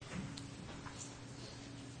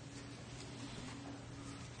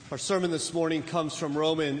Our sermon this morning comes from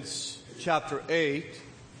Romans chapter 8,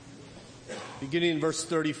 beginning in verse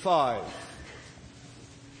 35.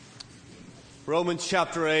 Romans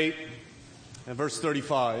chapter 8 and verse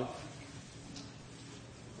 35.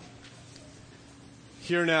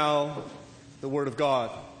 Hear now the word of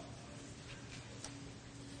God.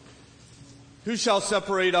 Who shall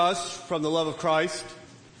separate us from the love of Christ?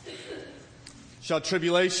 Shall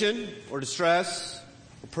tribulation or distress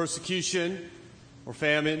or persecution or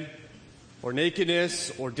famine, or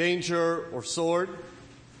nakedness, or danger, or sword?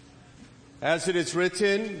 As it is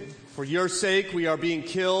written, for your sake we are being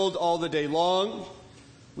killed all the day long.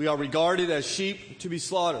 We are regarded as sheep to be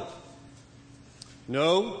slaughtered.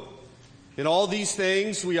 No, in all these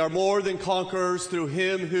things we are more than conquerors through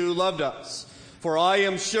him who loved us. For I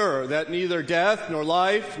am sure that neither death, nor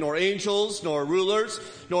life, nor angels, nor rulers,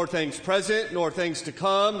 nor things present, nor things to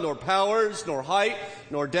come, nor powers, nor height,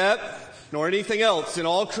 nor depth, nor anything else in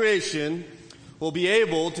all creation will be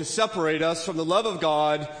able to separate us from the love of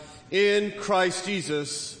God in Christ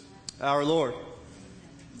Jesus our Lord.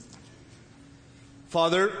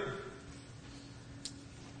 Father,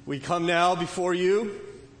 we come now before you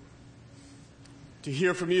to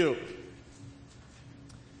hear from you.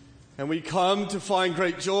 And we come to find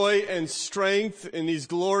great joy and strength in these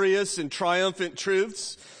glorious and triumphant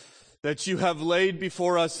truths that you have laid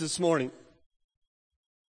before us this morning.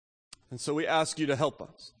 And so we ask you to help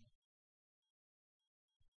us.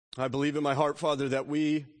 I believe in my heart, Father, that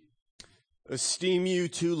we esteem you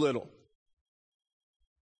too little.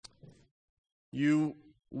 You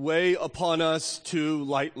weigh upon us too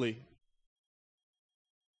lightly.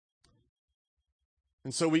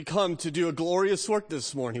 And so we come to do a glorious work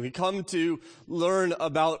this morning. We come to learn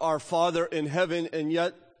about our Father in heaven, and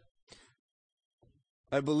yet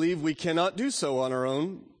I believe we cannot do so on our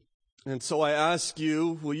own. And so I ask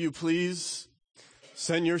you, will you please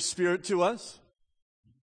send your Spirit to us,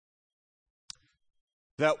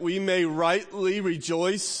 that we may rightly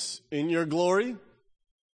rejoice in your glory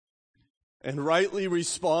and rightly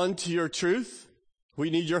respond to your truth? We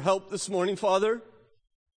need your help this morning, Father.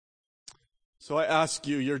 So I ask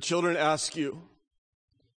you, your children ask you,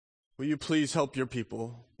 will you please help your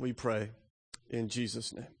people? We pray in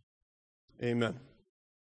Jesus' name. Amen.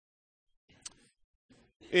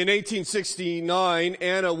 In 1869,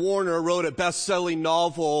 Anna Warner wrote a best-selling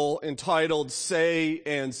novel entitled Say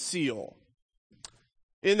and Seal.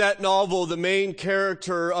 In that novel, the main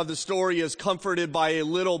character of the story is comforted by a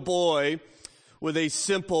little boy with a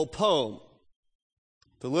simple poem.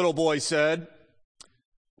 The little boy said,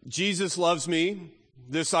 Jesus loves me,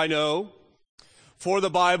 this I know, for the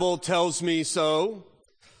Bible tells me so.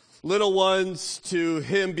 Little ones to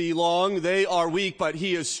him belong. They are weak, but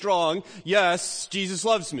he is strong. Yes, Jesus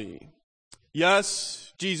loves me.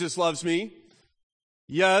 Yes, Jesus loves me.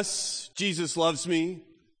 Yes, Jesus loves me.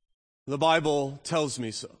 The Bible tells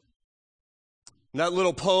me so. And that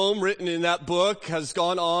little poem written in that book has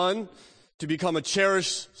gone on to become a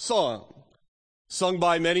cherished song, sung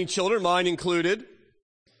by many children, mine included.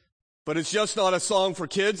 But it's just not a song for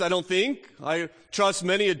kids, I don't think. I trust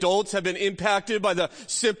many adults have been impacted by the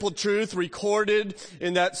simple truth recorded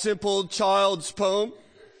in that simple child's poem.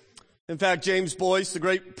 In fact, James Boyce, the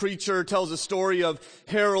great preacher, tells a story of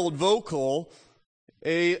Harold Volkel,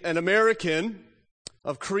 an American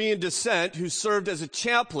of Korean descent who served as a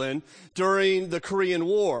chaplain during the Korean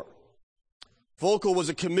War. Volkel was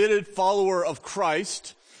a committed follower of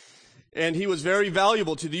Christ, and he was very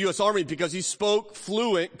valuable to the U.S. Army because he spoke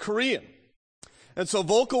fluent Korean. And so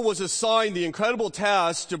Volkel was assigned the incredible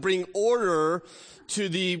task to bring order to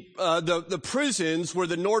the prisons where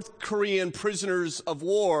the North Korean prisoners of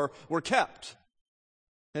war were kept.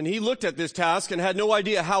 And he looked at this task and had no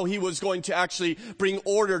idea how he was going to actually bring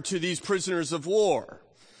order to these prisoners of war.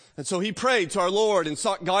 And so he prayed to our Lord and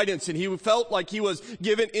sought guidance, and he felt like he was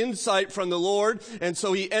given insight from the Lord. And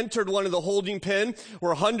so he entered one of the holding pen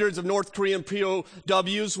where hundreds of North Korean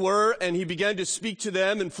POWs were, and he began to speak to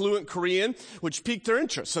them in fluent Korean, which piqued their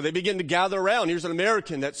interest. So they began to gather around. Here's an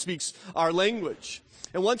American that speaks our language.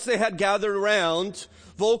 And once they had gathered around,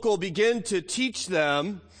 Volkel began to teach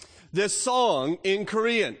them this song in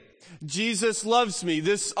Korean. Jesus loves me,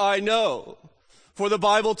 this I know, for the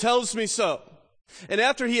Bible tells me so. And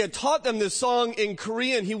after he had taught them this song in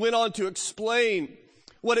Korean, he went on to explain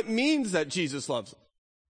what it means that Jesus loves them.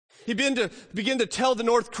 He began to tell the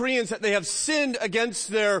North Koreans that they have sinned against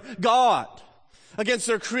their God, against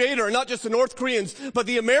their Creator. And not just the North Koreans, but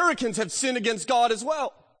the Americans have sinned against God as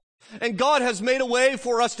well. And God has made a way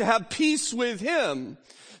for us to have peace with him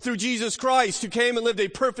through Jesus Christ, who came and lived a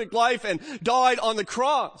perfect life and died on the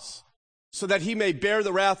cross so that he may bear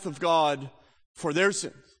the wrath of God for their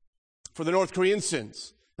sins. for the North Korean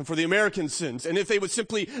sins and for the American sins. And if they would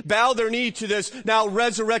simply bow their knee to this now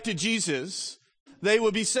resurrected Jesus, they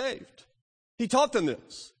would be saved. He taught them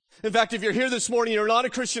this. In fact, if you're here this morning, you're not a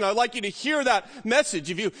Christian, I'd like you to hear that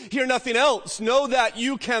message. If you hear nothing else, know that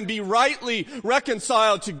you can be rightly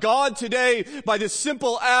reconciled to God today by the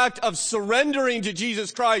simple act of surrendering to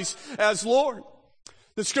Jesus Christ as Lord.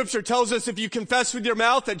 The scripture tells us if you confess with your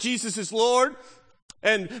mouth that Jesus is Lord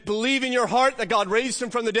and believe in your heart that God raised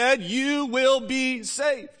him from the dead, you will be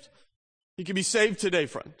saved. You can be saved today,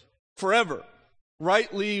 friend, forever.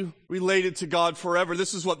 Rightly related to God forever.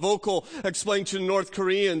 This is what Volkel explained to the North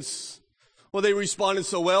Koreans. Well, they responded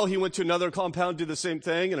so well, he went to another compound, did the same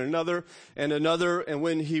thing, and another, and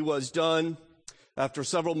when he was done, after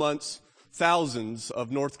several months, thousands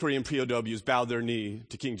of North Korean POWs bowed their knee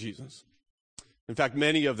to King Jesus. In fact,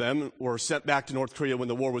 many of them were sent back to North Korea when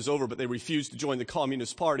the war was over, but they refused to join the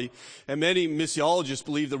Communist Party. And many missiologists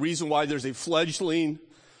believe the reason why there's a fledgling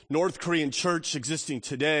North Korean church existing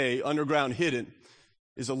today, underground hidden,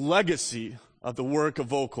 is a legacy of the work of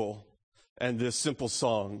Volkel and this simple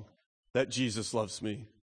song, that Jesus loves me.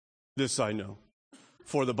 This I know,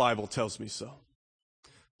 for the Bible tells me so.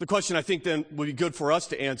 The question I think then would be good for us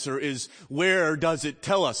to answer is, where does it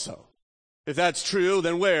tell us so? If that's true,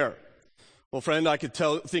 then where? Well, friend, I could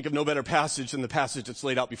think of no better passage than the passage that's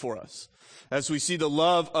laid out before us. As we see the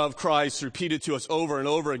love of Christ repeated to us over and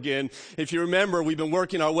over again. If you remember, we've been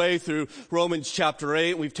working our way through Romans chapter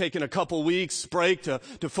 8. We've taken a couple weeks break to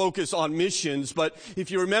focus on missions. But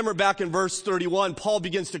if you remember back in verse 31, Paul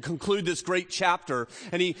begins to conclude this great chapter.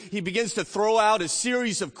 And he begins to throw out a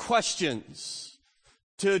series of questions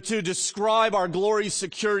to describe our glorious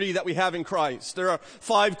security that we have in Christ. There are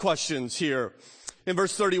 5 questions here. In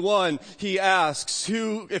verse 31, he asks,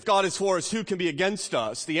 if God is for us, who can be against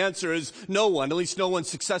us? The answer is no one, at least no one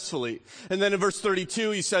successfully. And then in verse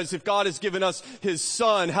 32, he says, if God has given us his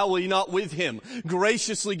Son, how will he not with him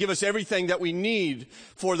graciously give us everything that we need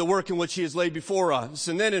for the work in which he has laid before us?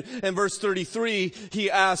 And then in verse 33,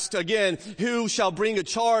 he asks again, who shall bring a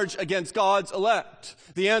charge against God's elect?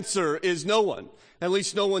 The answer is no one, at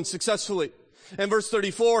least no one successfully. In verse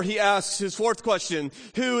 34, he asks his 4th question,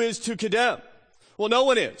 who is to condemn? Well, no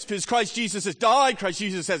one is, because Christ Jesus has died, Christ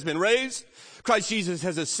Jesus has been raised, Christ Jesus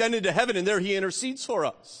has ascended to heaven, and there he intercedes for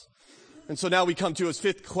us. And so now we come to his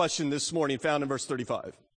 5th question this morning, found in verse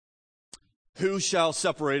 35. Who shall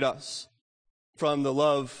separate us from the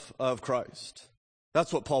love of Christ?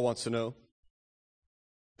 That's what Paul wants to know.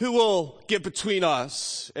 Who will get between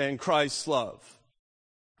us and Christ's love?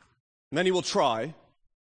 Many will try,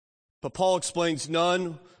 but Paul explains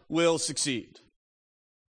none will succeed.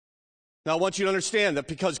 Now, I want you to understand that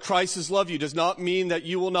because Christ has loved you does not mean that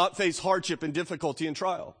you will not face hardship and difficulty and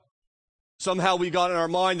trial. Somehow we got in our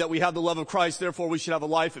mind that we have the love of Christ, therefore we should have a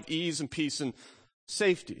life of ease and peace and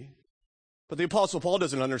safety. But the Apostle Paul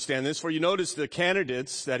doesn't understand this, for you notice the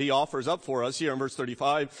candidates that he offers up for us here in verse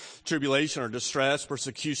 35, tribulation or distress,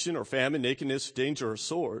 persecution or famine, nakedness, danger or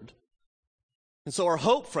sword. And so our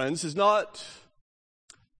hope, friends, is not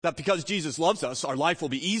that because Jesus loves us, our life will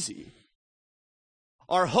be easy.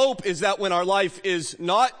 Our hope is that when our life is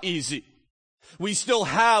not easy, we still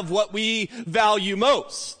have what we value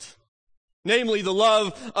most, namely the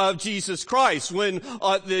love of Jesus Christ. When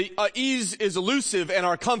the ease is elusive and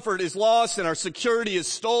our comfort is lost and our security is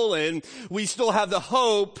stolen, we still have the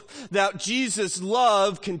hope that Jesus'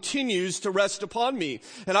 love continues to rest upon me.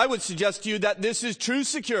 And I would suggest to you that this is true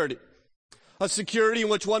security. A security in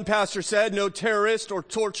which one pastor said, no terrorist or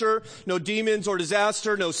torture, no demons or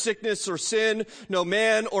disaster, no sickness or sin, no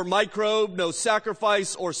man or microbe, no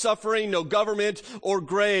sacrifice or suffering, no government or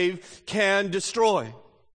grave can destroy.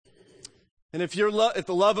 And if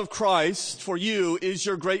the love of Christ for you is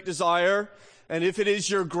your great desire, and if it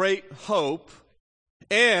is your great hope,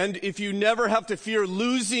 and if you never have to fear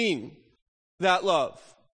losing that love,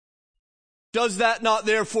 does that not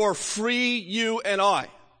therefore free you and I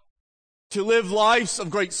to live lives of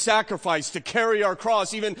great sacrifice, to carry our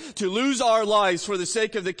cross, even to lose our lives for the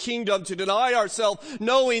sake of the kingdom, to deny ourselves,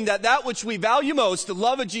 knowing that that which we value most, the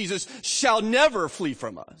love of Jesus, shall never flee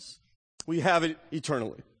from us. We have it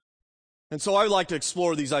eternally. And so I would like to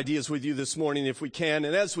explore these ideas with you this morning if we can.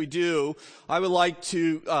 And as we do, I would like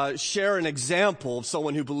to share an example of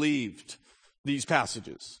someone who believed these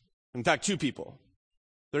passages. In fact, 2 people.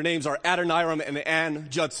 Their names are Adoniram and Ann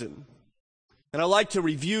Judson. And I'd like to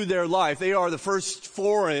review their life. They are the first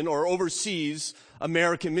foreign or overseas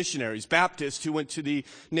American missionaries, Baptists, who went to the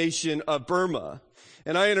nation of Burma.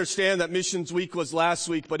 And I understand that Missions Week was last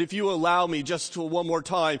week, but if you allow me just to one more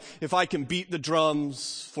time, if I can beat the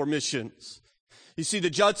drums for missions. You see, the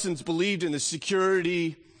Judsons believed in the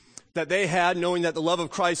security that they had, knowing that the love of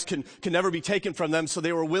Christ can never be taken from them, so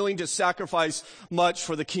they were willing to sacrifice much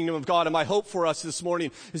for the kingdom of God. And my hope for us this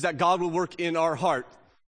morning is that God will work in our heart,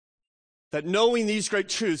 that knowing these great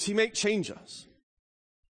truths, He may change us.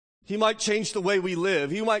 He might change the way we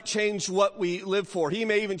live. He might change what we live for. He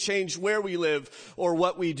may even change where we live or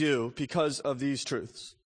what we do because of these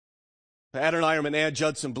truths. Adoniram and Ann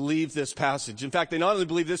Judson believe this passage. In fact, they not only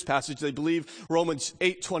believe this passage, they believe Romans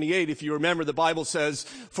 8:28. If you remember, the Bible says,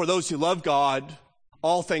 for those who love God,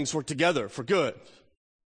 all things work together for good.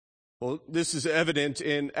 Well, this is evident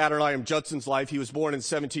in Adoniram Judson's life. He was born in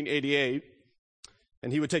 1788,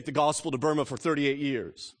 and he would take the gospel to Burma for 38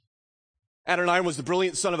 years. Adoniram was the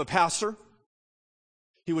brilliant son of a pastor.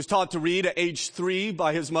 He was taught to read at age 3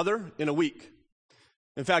 by his mother in a week.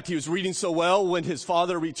 In fact, he was reading so well when his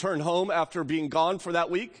father returned home after being gone for that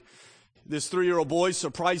week. This 3-year-old boy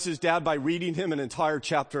surprised his dad by reading him an entire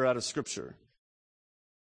chapter out of Scripture.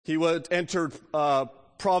 He would enter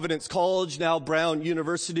Providence College, now Brown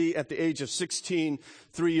University, at the age of 16.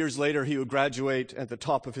 3 years later, he would graduate at the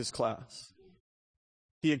top of his class.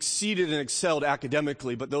 He exceeded and excelled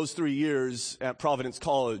academically, but those 3 years at Providence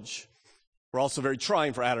College were also very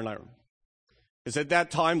trying for Adoniram. Because at that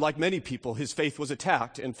time, like many people, his faith was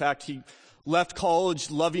attacked. In fact, he left college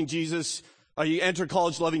loving Jesus. He entered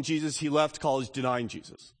college loving Jesus. He left college denying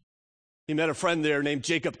Jesus. He met a friend there named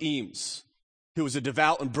Jacob Eames, who was a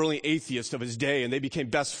devout and brilliant atheist of his day, and they became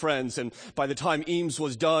best friends. And by the time Eames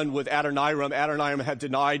was done with Adoniram, Adoniram had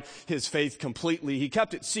denied his faith completely. He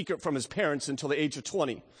kept it secret from his parents until the age of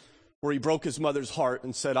 20, where he broke his mother's heart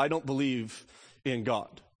and said, I don't believe in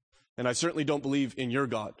God, and I certainly don't believe in your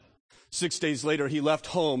God. 6 days later, he left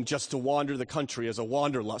home just to wander the country as a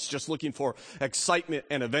wanderlust, just looking for excitement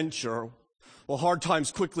and adventure. Well, hard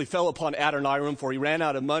times quickly fell upon Adoniram, for he ran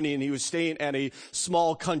out of money and he was staying at a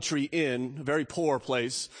small country inn, a very poor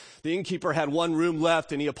place. The innkeeper had one room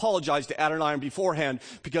left, and he apologized to Adoniram beforehand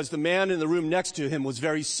because the man in the room next to him was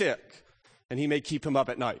very sick, and he may keep him up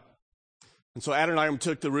at night. And so Adoniram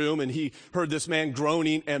took the room, and he heard this man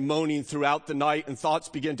groaning and moaning throughout the night, and thoughts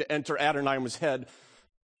began to enter Adoniram's head.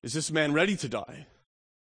 Is this man ready to die?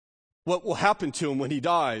 What will happen to him when he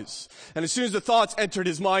dies? And as soon as the thoughts entered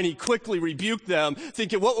his mind, he quickly rebuked them,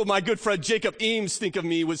 thinking, what would my good friend Jacob Eames think of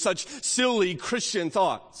me with such silly Christian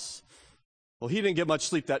thoughts? Well, he didn't get much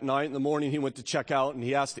sleep that night. In the morning, he went to check out, and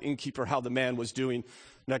he asked the innkeeper how the man was doing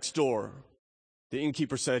next door. The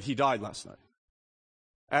innkeeper said, he died last night.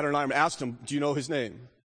 Adoniram asked him, do you know his name?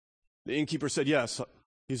 The innkeeper said, yes.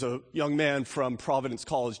 He's a young man from Providence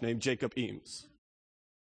College named Jacob Eames.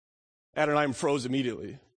 Adoniram froze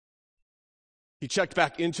immediately. He checked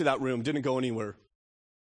back into that room, didn't go anywhere.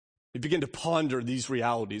 He began to ponder these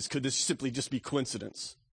realities. Could this simply just be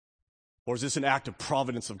coincidence? Or is this an act of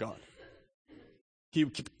providence of God? He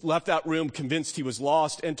left that room convinced he was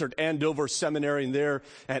lost, entered Andover Seminary, and there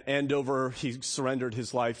at Andover, he surrendered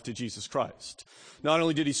his life to Jesus Christ. Not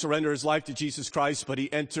only did he surrender his life to Jesus Christ, but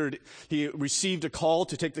he received a call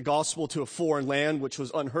to take the gospel to a foreign land, which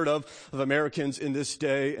was unheard of Americans in this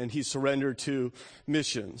day, and he surrendered to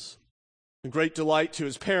missions. A great delight to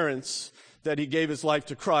his parents that he gave his life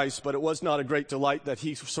to Christ, but it was not a great delight that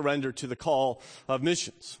he surrendered to the call of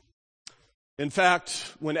missions. In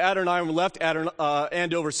fact, when Adoniram left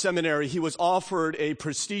Andover Seminary, he was offered a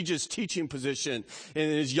prestigious teaching position in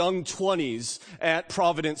his young 20s at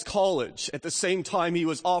Providence College. At the same time, he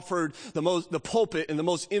was offered the pulpit in the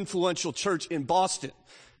most influential church in Boston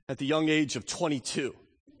at the young age of 22.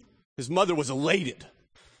 His mother was elated.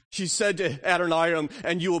 She said to Adoniram,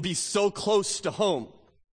 and you will be so close to home.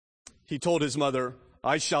 He told his mother,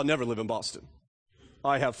 I shall never live in Boston.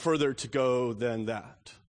 I have further to go than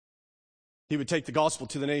that. He would take the gospel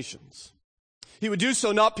to the nations. He would do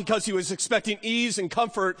so not because he was expecting ease and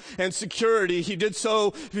comfort and security. He did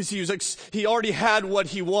so because he already had what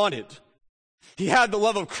he wanted. He had the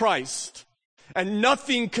love of Christ, and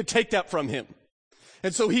nothing could take that from him.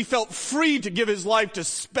 And so he felt free to give his life, to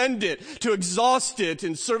spend it, to exhaust it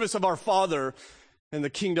in service of our Father and the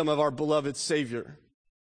kingdom of our beloved Savior.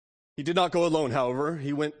 He did not go alone, however.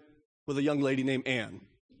 He went with a young lady named Anne.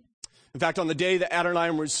 In fact, on the day that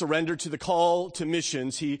Adoniram was surrendered to the call to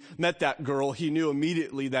missions, he met that girl. He knew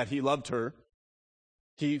immediately that he loved her.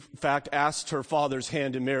 He, in fact, asked her father's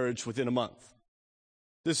hand in marriage within a month.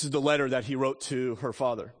 This is the letter that he wrote to her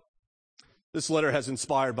father. This letter has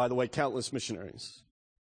inspired, by the way, countless missionaries.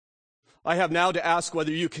 I have now to ask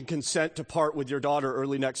whether you can consent to part with your daughter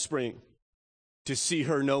early next spring, to see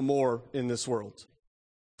her no more in this world.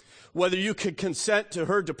 Whether you could consent to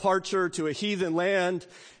her departure to a heathen land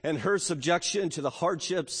and her subjection to the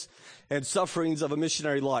hardships and sufferings of a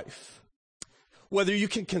missionary life. Whether you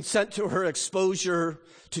can consent to her exposure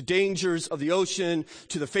to dangers of the ocean,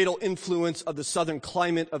 to the fatal influence of the southern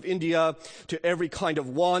climate of India, to every kind of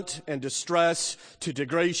want and distress, to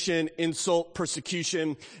degradation, insult,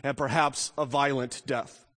 persecution, and perhaps a violent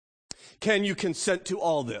death. Can you consent to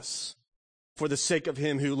all this for the sake of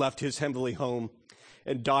him who left his heavenly home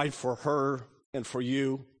and died for her and for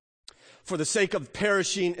you? For the sake of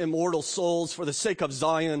perishing immortal souls, for the sake of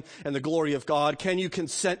Zion and the glory of God, can you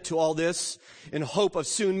consent to all this in hope of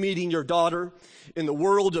soon meeting your daughter in the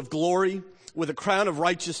world of glory with a crown of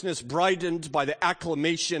righteousness brightened by the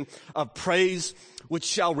acclamation of praise, which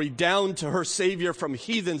shall redound to her Savior from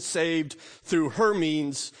heathen saved through her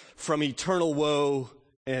means from eternal woe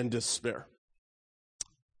and despair?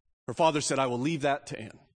 Her father said, I will leave that to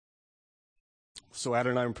Anne. So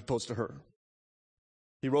Adoniram proposed to her.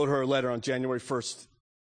 He wrote her a letter on January 1st,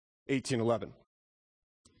 1811.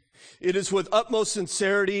 It is with utmost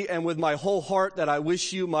sincerity and with my whole heart that I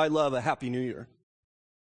wish you, my love, a happy new year.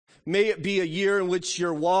 May it be a year in which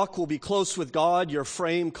your walk will be close with God, your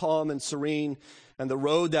frame calm and serene, and the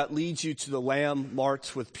road that leads you to the Lamb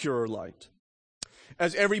marked with purer light.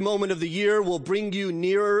 As every moment of the year will bring you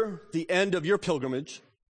nearer the end of your pilgrimage,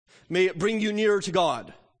 may it bring you nearer to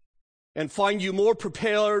God and find you more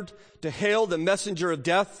prepared to hail the messenger of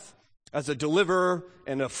death as a deliverer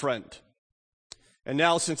and a friend. And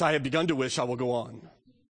now, since I have begun to wish, I will go on.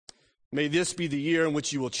 May this be the year in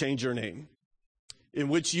which you will change your name, in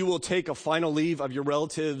which you will take a final leave of your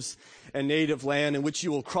relatives and native land, in which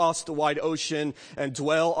you will cross the wide ocean and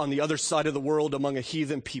dwell on the other side of the world among a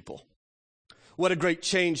heathen people. What a great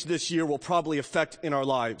change this year will probably affect in our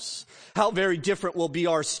lives. How very different will be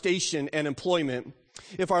our station and employment.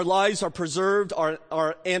 If our lives are preserved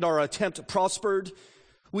and our attempt prospered,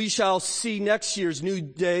 we shall see next year's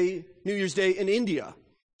New Year's Day in India,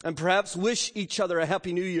 and perhaps wish each other a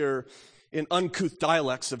happy new year in uncouth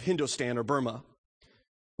dialects of Hindustan or Burma.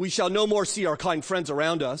 We shall no more see our kind friends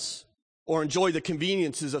around us, or enjoy the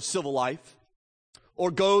conveniences of civil life, or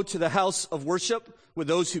go to the house of worship with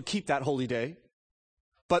those who keep that holy day.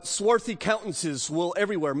 But swarthy countenances will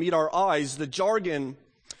everywhere meet our eyes. The jargon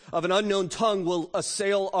of an unknown tongue will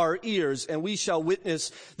assail our ears, and we shall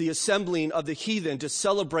witness the assembling of the heathen to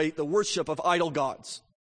celebrate the worship of idol gods.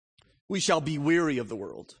 We shall be weary of the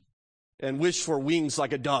world and wish for wings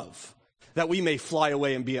like a dove, that we may fly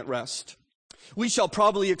away and be at rest. We shall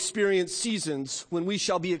probably experience seasons when we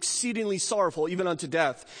shall be exceedingly sorrowful, even unto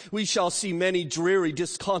death. We shall see many dreary,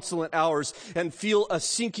 disconsolate hours and feel a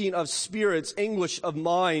sinking of spirits, anguish of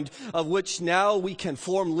mind, of which now we can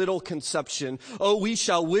form little conception. Oh, we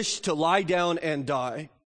shall wish to lie down and die.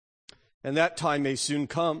 And that time may soon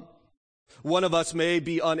come. One of us may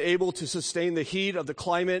be unable to sustain the heat of the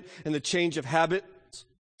climate and the change of habit.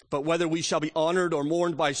 But whether we shall be honored or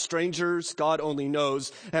mourned by strangers, God only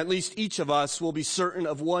knows. At least each of us will be certain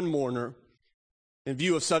of one mourner. In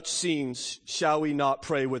view of such scenes, shall we not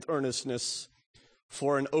pray with earnestness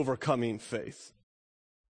for an overcoming faith?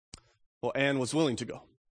 Well, Anne was willing to go.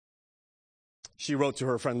 She wrote to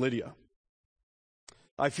her friend Lydia,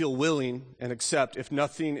 I feel willing and accept, if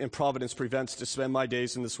nothing in providence prevents, to spend my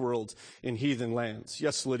days in this world in heathen lands.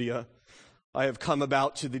 Yes, Lydia, I have come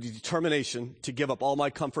about to the determination to give up all my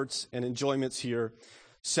comforts and enjoyments here,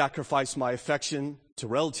 sacrifice my affection to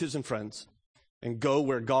relatives and friends, and go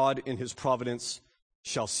where God in his providence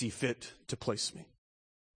shall see fit to place me.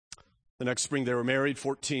 The next spring they were married.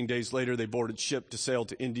 14 days later they boarded ship to sail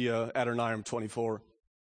to India, Adoniram 24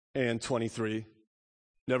 and 23,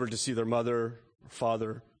 never to see their mother, or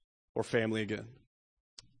father, or family again.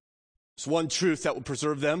 It's one truth that will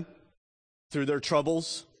preserve them through their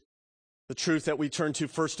troubles. The truth that we turn to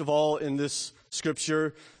first of all in this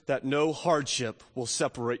scripture, that no hardship will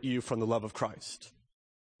separate you from the love of Christ.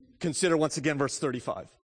 Consider once again verse 35.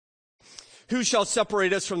 Who shall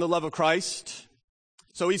separate us from the love of Christ?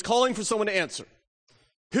 So he's calling for someone to answer.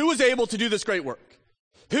 Who is able to do this great work?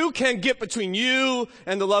 Who can get between you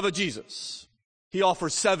and the love of Jesus? He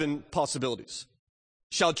offers 7 possibilities.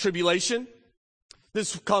 Shall tribulation?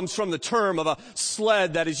 This comes from the term of a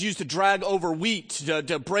sled that is used to drag over wheat,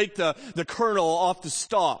 to break the kernel off the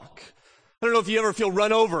stalk. I don't know if you ever feel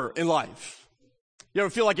run over in life. You ever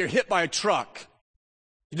feel like you're hit by a truck?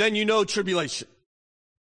 Then you know tribulation.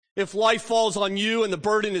 If life falls on you and the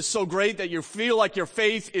burden is so great that you feel like your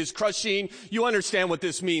faith is crushing, you understand what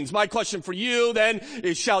this means. My question for you then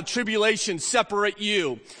is, shall tribulation separate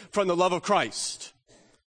you from the love of Christ?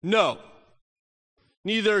 No.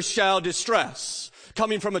 Neither shall distress,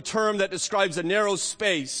 coming from a term that describes a narrow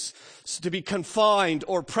space, to be confined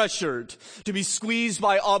or pressured, to be squeezed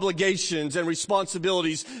by obligations and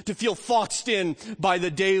responsibilities, to feel foxed in by the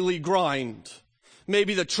daily grind.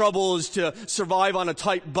 Maybe the trouble is to survive on a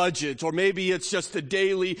tight budget, or maybe it's just the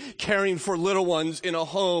daily caring for little ones in a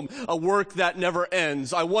home, a work that never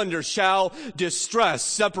ends. I wonder, shall distress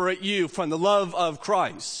separate you from the love of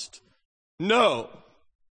Christ? No.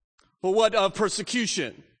 But what of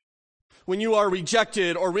persecution? When you are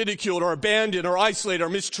rejected or ridiculed or abandoned or isolated or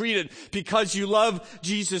mistreated because you love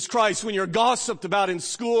Jesus Christ, when you're gossiped about in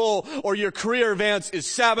school or your career advance is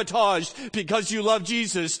sabotaged because you love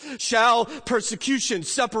Jesus, shall persecution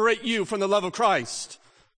separate you from the love of Christ?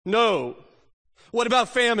 No. What about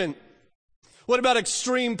famine? What about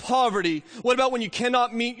extreme poverty? What about when you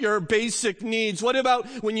cannot meet your basic needs? What about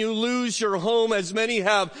when you lose your home, as many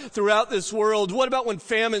have throughout this world? What about when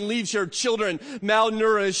famine leaves your children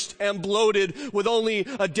malnourished and bloated with only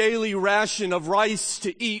a daily ration of rice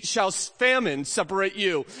to eat? Shall famine separate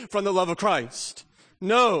you from the love of Christ?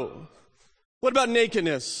 No. What about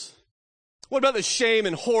nakedness? What about the shame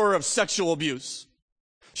and horror of sexual abuse?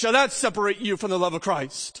 Shall that separate you from the love of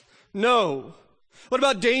Christ? No. What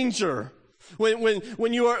about danger? When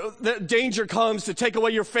the danger comes to take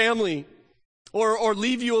away your family or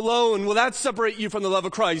leave you alone, will that separate you from the love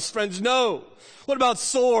of Christ? Friends, no. What about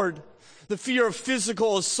sword? The fear of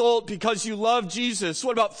physical assault because you love Jesus.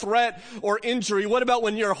 What about threat or injury? What about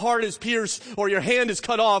when your heart is pierced or your hand is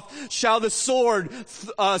cut off? Shall the sword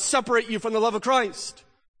separate you from the love of Christ?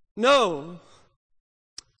 No.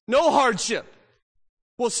 No hardship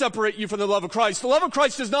will separate you from the love of Christ. The love of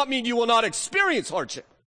Christ does not mean you will not experience hardship.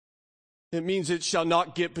 It means it shall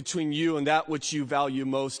not get between you and that which you value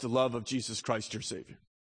most, the love of Jesus Christ, your Savior.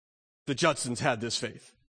 The Judsons had this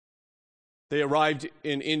faith. They arrived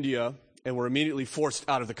in India and were immediately forced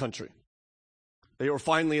out of the country. They were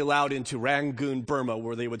finally allowed into Rangoon, Burma,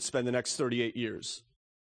 where they would spend the next 38 years.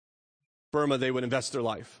 Burma, they would invest their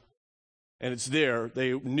life. And it's there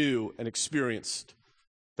they knew and experienced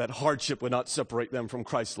that hardship would not separate them from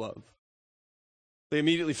Christ's love. They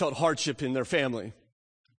immediately felt hardship in their family.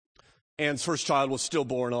 Anne's first child was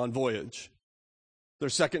stillborn on voyage. Their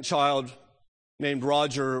second child, named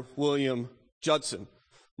Roger William Judson,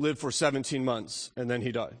 lived for 17 months, and then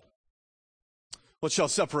he died. What shall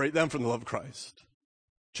separate them from the love of Christ?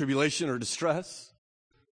 Tribulation or distress?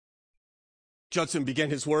 Judson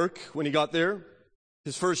began his work when he got there.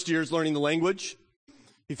 His first years learning the language,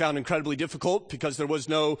 he found incredibly difficult because there was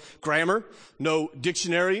no grammar, no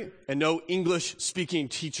dictionary, and no English-speaking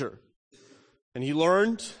teacher. And he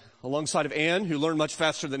learned alongside of Anne, who learned much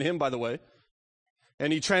faster than him, by the way.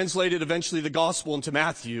 And he translated eventually the gospel into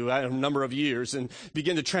Matthew a number of years and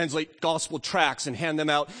began to translate gospel tracts and hand them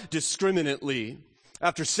out discriminately.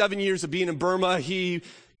 After 7 years of being in Burma, he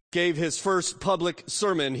gave his first public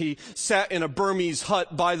sermon. He sat in a Burmese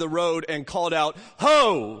hut by the road and called out,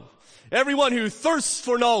 "Ho! Everyone who thirsts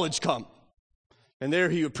for knowledge, come." And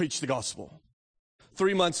there he would preach the gospel.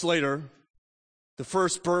 3 months later, the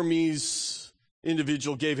first Burmese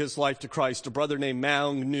individual gave his life to Christ, a brother named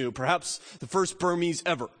Maung Nu, perhaps the first Burmese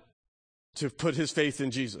ever to put his faith in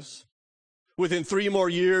Jesus. Within 3 more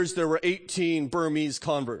years, there were 18 Burmese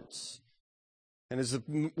converts. And as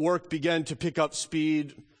the work began to pick up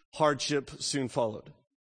speed, hardship soon followed.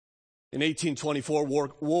 In 1824,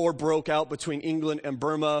 war broke out between England and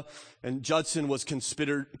Burma, and Judson was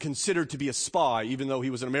considered to be a spy, even though he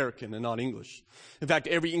was an American and not English. In fact,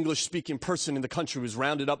 every English-speaking person in the country was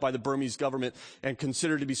rounded up by the Burmese government and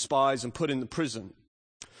considered to be spies and put in the prison.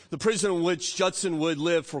 The prison in which Judson would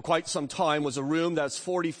live for quite some time was a room that's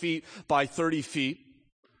 40 feet by 30 feet,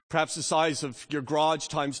 perhaps the size of your garage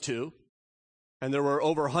times 2, and there were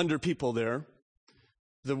over 100 people there.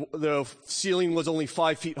 The ceiling was only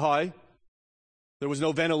 5 feet high. There was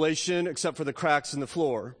no ventilation except for the cracks in the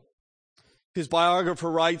floor. His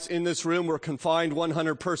biographer writes, in this room were confined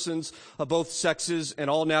 100 persons of both sexes and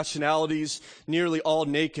all nationalities, nearly all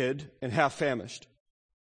naked and half famished.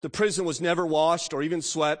 The prison was never washed or even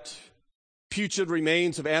swept. Putrid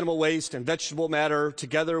remains of animal waste and vegetable matter,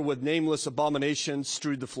 together with nameless abominations,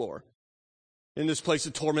 strewed the floor. In this place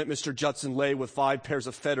of torment, Mr. Judson lay with 5 pairs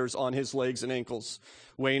of fetters on his legs and ankles,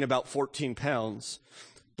 weighing about 14 pounds,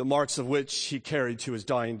 the marks of which he carried to his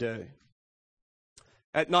dying day.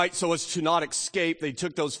 At night, so as to not escape, they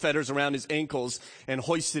took those fetters around his ankles and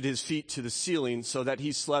hoisted his feet to the ceiling so that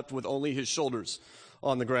he slept with only his shoulders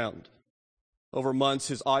on the ground. Over months,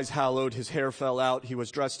 his eyes hallowed, his hair fell out, he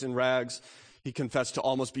was dressed in rags. He confessed to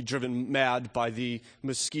almost be driven mad by the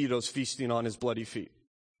mosquitoes feasting on his bloody feet.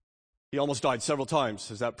 He almost died several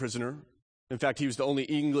times as that prisoner. In fact, he was the only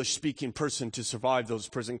English-speaking person to survive those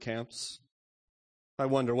prison camps. I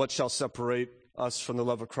wonder, what shall separate us from the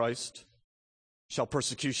love of Christ? Shall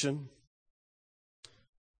persecution?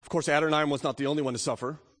 Of course, Adoniram was not the only one to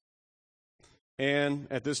suffer. Anne,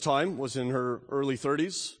 at this time, was in her early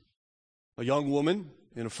 30s, a young woman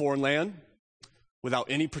in a foreign land, without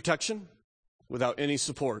any protection, without any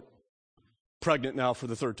support, pregnant now for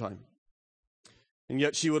the third time. And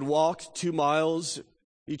yet she would walk 2 miles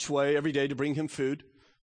each way every day to bring him food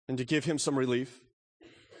and to give him some relief.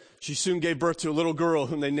 She soon gave birth to a little girl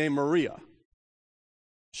whom they named Maria.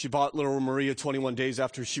 She brought little Maria 21 days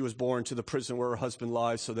after she was born to the prison where her husband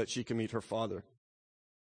lies so that she can meet her father.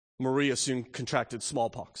 Maria soon contracted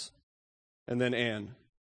smallpox, and then Anne,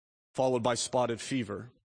 followed by spotted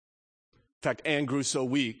fever. In fact, Anne grew so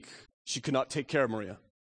weak, she could not take care of Maria.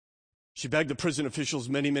 She begged the prison officials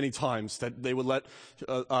many, many times that they would let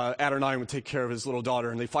Adoniram take care of his little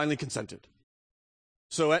daughter, and they finally consented.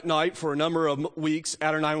 So at night, for a number of weeks,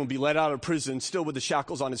 Adoniram would be let out of prison, still with the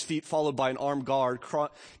shackles on his feet, followed by an armed guard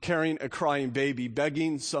carrying a crying baby,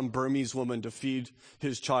 begging some Burmese woman to feed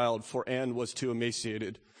his child, for Anne was too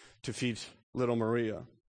emaciated to feed little Maria.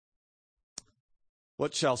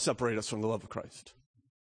 What shall separate us from the love of Christ?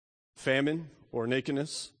 Famine or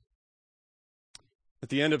nakedness? At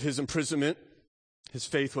the end of his imprisonment, his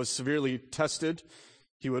faith was severely tested.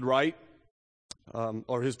 He would write,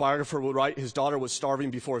 or his biographer would write, his daughter was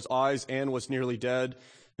starving before his eyes. Anne was nearly dead.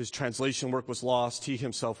 His translation work was lost. He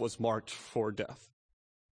himself was marked for death.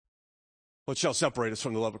 What shall separate us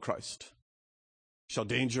from the love of Christ? Shall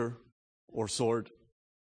danger or sword?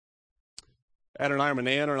 Adoniram and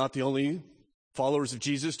Anne are not the only followers of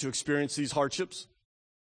Jesus to experience these hardships.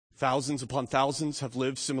 Thousands upon thousands have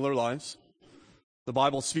lived similar lives. The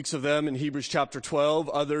Bible speaks of them in Hebrews chapter 12.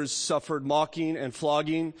 Others suffered mocking and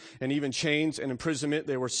flogging and even chains and imprisonment.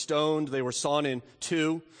 They were stoned. They were sawn in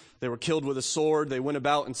two. They were killed with a sword. They went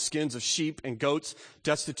about in skins of sheep and goats,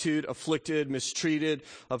 destitute, afflicted, mistreated,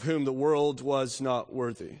 of whom the world was not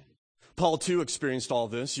worthy. Paul, too, experienced all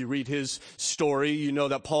this. You read his story, you know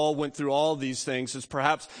that Paul went through all these things. It's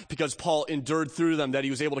perhaps because Paul endured through them that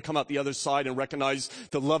he was able to come out the other side and recognize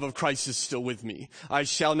the love of Christ is still with me. I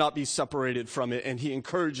shall not be separated from it. And he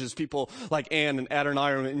encourages people like Anne and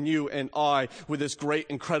Adoniram and you and I with this great,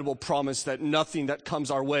 incredible promise that nothing that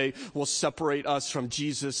comes our way will separate us from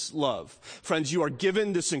Jesus' love. Friends, you are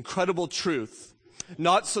given this incredible truth,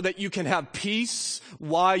 not so that you can have peace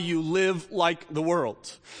while you live like the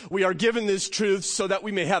world. We are given this truth so that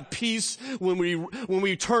we may have peace when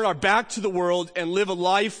we turn our back to the world and live a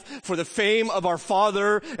life for the fame of our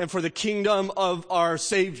Father and for the kingdom of our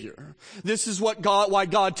Savior. This is why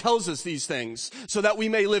God tells us these things, so that we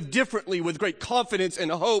may live differently with great confidence and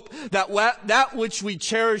hope that which we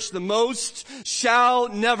cherish the most shall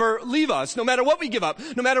never leave us. No matter what we give up,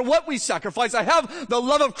 no matter what we sacrifice, I have the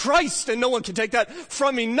love of Christ and no one can take that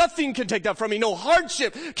from me. Nothing can take that from me. No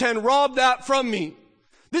hardship can rob that from me.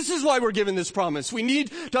 This is why we're given this promise. We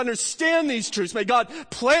need to understand these truths. May God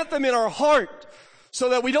plant them in our heart so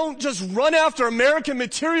that we don't just run after American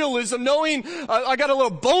materialism knowing I got a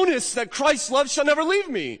little bonus that Christ's love shall never leave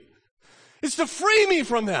me. It's to free me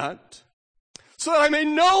from that so that I may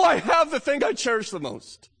know I have the thing I cherish the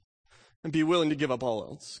most and be willing to give up all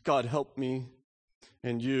else. God, help me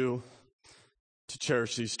and you to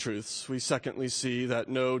cherish these truths. We secondly see that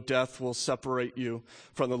no death will separate you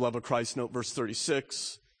from the love of Christ. Note verse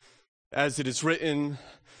 36. As it is written,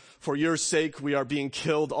 for your sake we are being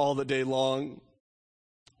killed all the day long.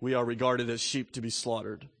 We are regarded as sheep to be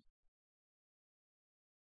slaughtered.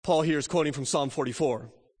 Paul here is quoting from Psalm 44.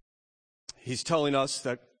 He's telling us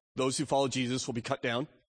that those who follow Jesus will be cut down.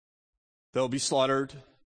 They'll be slaughtered.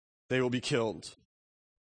 They will be killed.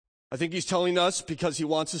 I think he's telling us because he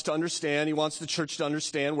wants us to understand, he wants the church to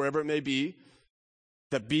understand, wherever it may be,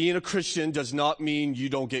 that being a Christian does not mean you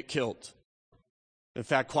don't get killed. In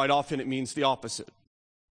fact, quite often it means the opposite.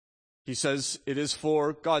 He says it is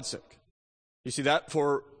for God's sake. You see that?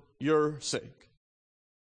 For your sake.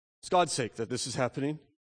 It's God's sake that this is happening.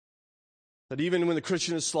 That even when the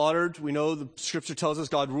Christian is slaughtered, we know the scripture tells us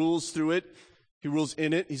God rules through it. He rules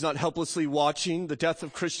in it. He's not helplessly watching the death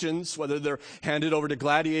of Christians, whether they're handed over to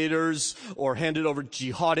gladiators or handed over to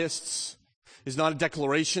jihadists. It's not a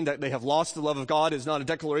declaration that they have lost the love of God. It's not a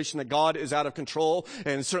declaration that God is out of control.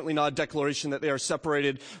 And it's certainly not a declaration that they are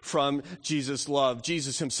separated from Jesus' love.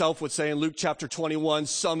 Jesus himself would say in Luke chapter 21,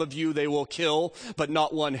 some of you they will kill, but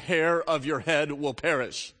not one hair of your head will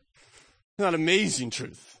perish. Isn't that amazing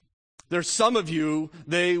truth? There's some of you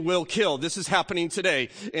they will kill. This is happening today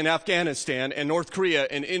in Afghanistan and North Korea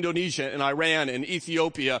and Indonesia and Iran and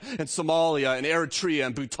Ethiopia and Somalia and Eritrea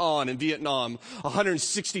and Bhutan and Vietnam.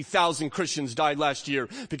 160,000 Christians died last year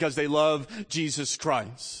because they love Jesus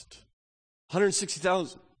Christ.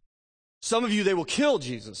 160,000. Some of you they will kill,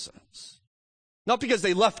 Jesus says. Not because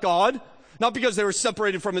they left God, not because they were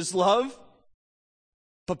separated from his love,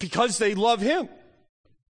 but because they love him.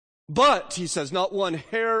 But, he says, not one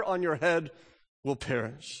hair on your head will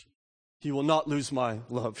perish. He will not lose my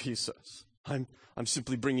love, he says. I'm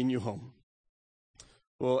simply bringing you home.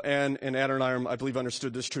 Well, Anne and Adoniram, I believe,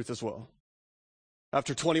 understood this truth as well.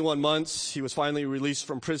 After 21 months, he was finally released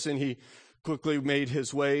from prison. He quickly made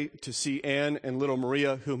his way to see Anne and little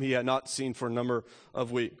Maria, whom he had not seen for a number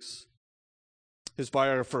of weeks. His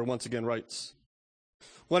biographer once again writes,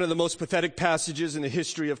 one of the most pathetic passages in the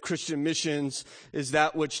history of Christian missions is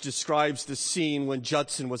that which describes the scene when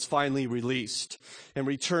Judson was finally released and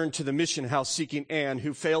returned to the mission house seeking Anne,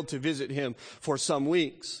 who failed to visit him for some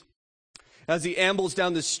weeks. As he ambles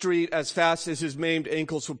down the street as fast as his maimed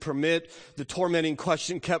ankles would permit, the tormenting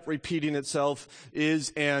question kept repeating itself,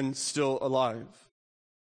 is Anne still alive?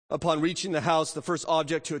 Upon reaching the house, the first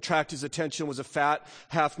object to attract his attention was a fat,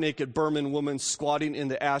 half-naked Burman woman squatting in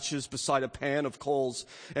the ashes beside a pan of coals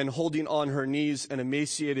and holding on her knees an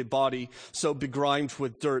emaciated body so begrimed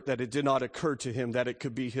with dirt that it did not occur to him that it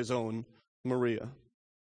could be his own Maria.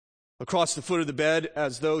 Across the foot of the bed,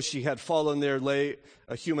 as though she had fallen there, lay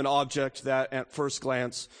a human object that, at first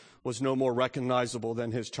glance, was no more recognizable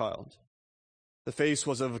than his child. The face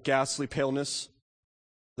was of ghastly paleness,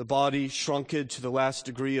 the body shrunken to the last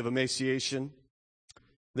degree of emaciation.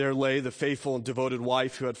 There lay the faithful and devoted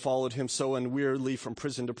wife who had followed him so unweariedly from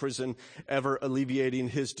prison to prison, ever alleviating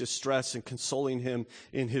his distress and consoling him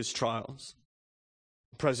in his trials.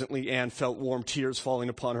 Presently, Anne felt warm tears falling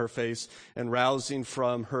upon her face, and rousing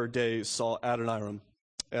from her daze, saw Adoniram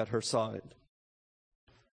at her side.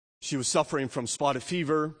 She was suffering from spotted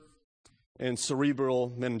fever and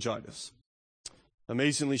cerebral meningitis.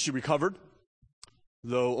 Amazingly, she recovered,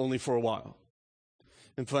 though only for a while.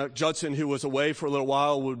 In fact, Judson, who was away for a little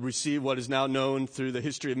while, would receive what is now known through the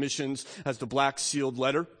history of missions as the Black Sealed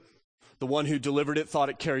Letter. The one who delivered it thought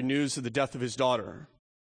it carried news of the death of his daughter.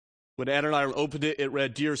 When Adoniram opened it, it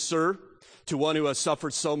read, "Dear Sir, to one who has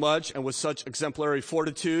suffered so much and with such exemplary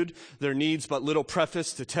fortitude, there needs but little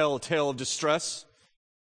preface to tell a tale of distress.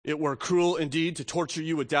 It were cruel indeed to torture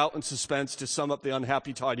you with doubt and suspense to sum up the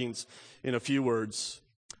unhappy tidings in a few words.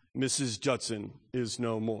 Mrs. Judson is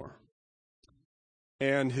no more."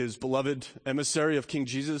 And his beloved emissary of King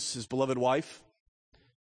Jesus, his beloved wife,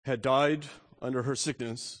 had died under her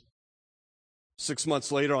sickness. 6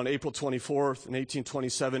 months later, on April 24th, in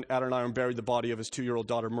 1827, Adoniram buried the body of his 2-year-old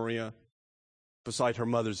daughter, Maria, beside her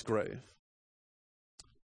mother's grave.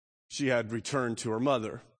 She had returned to her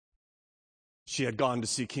mother. She had gone to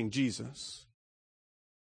see King Jesus.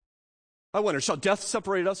 I wonder, shall death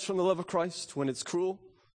separate us from the love of Christ when it's cruel,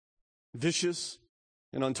 vicious,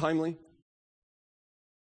 and untimely?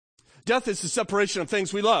 Death is the separation of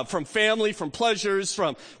things we love, from family, from pleasures,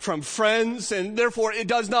 from friends, and therefore it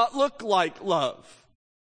does not look like love.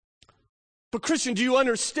 But Christian, do you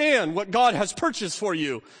understand what God has purchased for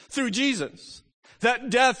you through Jesus? That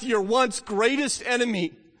death, your once greatest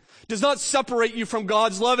enemy, does not separate you from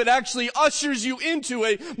God's love. It actually ushers you into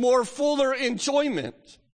a more fuller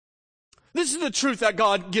enjoyment. This is the truth that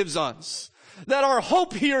God gives us, that our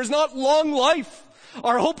hope here is not long life.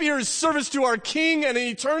 Our hope here is service to our King and an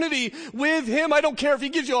eternity with Him. I don't care if He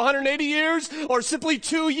gives you 180 years or simply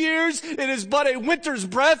 2 years. It is but a winter's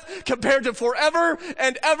breath compared to forever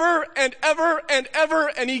and ever and ever and ever.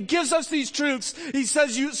 And He gives us these truths. He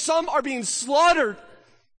says, some are being slaughtered,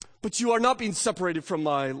 but you are not being separated from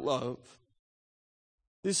my love.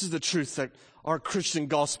 This is the truth that our Christian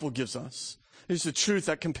gospel gives us. This is the truth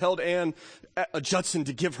that compelled Anne Judson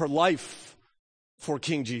to give her life for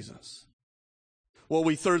King Jesus. Well,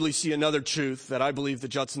 we thirdly see another truth that I believe the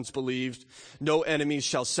Judsons believed. No enemies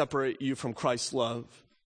shall separate you from Christ's love.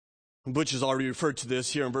 Butch has already referred to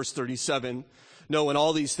this here in verse 37. No, in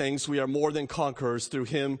all these things we are more than conquerors through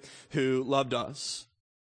Him who loved us.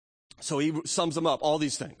 So he sums them up, all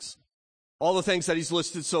these things. All the things that he's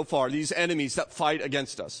listed so far, these enemies that fight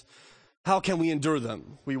against us. How can we endure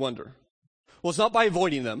them, we wonder? Well, it's not by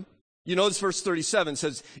avoiding them. You notice verse 37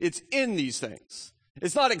 says it's in these things.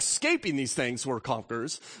 It's not escaping these things we're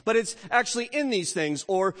conquerors, but it's actually in these things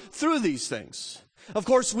or through these things. Of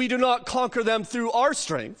course, we do not conquer them through our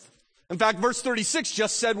strength. In fact, verse 36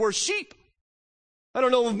 just said we're sheep. I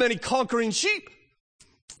don't know of many conquering sheep.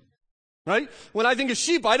 Right? When I think of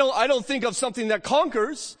sheep, I don't think of something that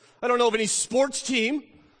conquers. I don't know of any sports team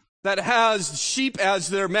that has sheep as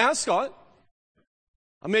their mascot.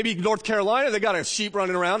 Maybe North Carolina, they got a sheep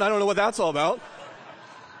running around. I don't know what that's all about.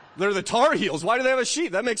 They're the Tar Heels. Why do they have a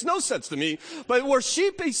sheep? That makes no sense to me. But we're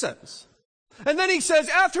sheep, he says. And then he says,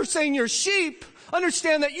 after saying you're sheep,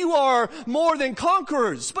 understand that you are more than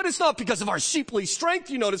conquerors. But it's not because of our sheeply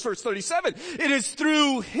strength. You notice verse 37. It is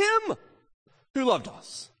through Him who loved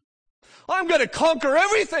us. I'm going to conquer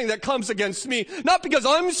everything that comes against me, not because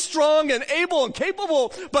I'm strong and able and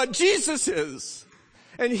capable, but Jesus is.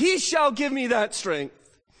 And he shall give me that strength.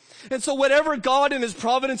 And so whatever God in his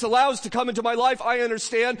providence allows to come into my life, I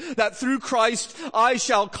understand that through Christ, I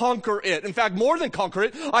shall conquer it. In fact, more than conquer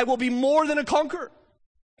it, I will be more than a conqueror.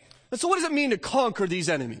 And so what does it mean to conquer these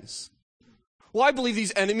enemies? Well, I believe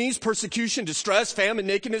these enemies, persecution, distress, famine,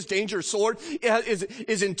 nakedness, danger, sword,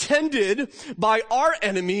 is intended by our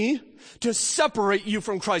enemy to separate you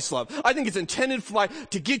from Christ's love. I think it's intended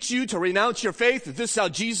to get you to renounce your faith. If this is how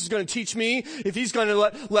Jesus is going to teach me, if he's going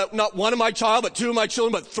to let not one of my child, but two of my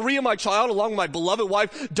children, but three of my child, along with my beloved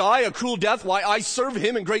wife, die a cruel death while I serve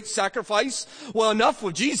him in great sacrifice, well, enough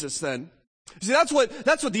with Jesus then. See, that's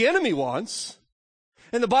what the enemy wants.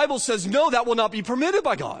 And the Bible says, no, that will not be permitted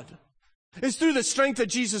by God. It's through the strength of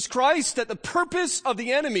Jesus Christ that the purpose of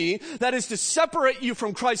the enemy, that is to separate you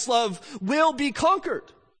from Christ's love, will be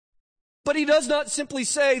conquered. But he does not simply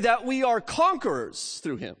say that we are conquerors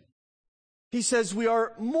through him. He says we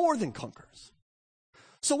are more than conquerors.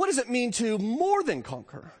 So what does it mean to more than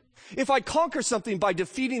conquer? If I conquer something by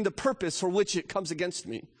defeating the purpose for which it comes against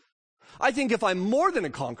me, I think if I'm more than a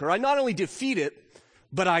conqueror, I not only defeat it,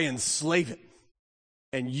 but I enslave it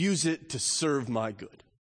and use it to serve my good.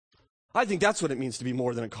 I think that's what it means to be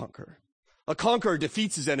more than a conqueror. A conqueror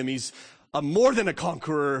defeats his enemies. A more than a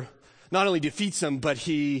conqueror not only defeats them, but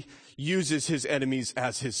he uses his enemies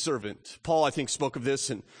as his servant. Paul, I think, spoke of this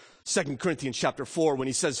in 2 Corinthians chapter 4 when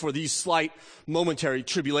he says, for these slight momentary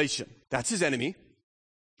tribulation, that's his enemy,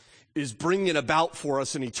 is bringing about for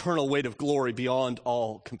us an eternal weight of glory beyond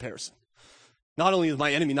all comparison. Not only does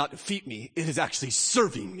my enemy not defeat me, it is actually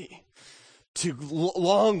serving me. To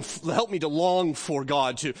help me to long for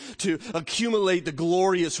God, to accumulate the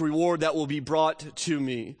glorious reward that will be brought to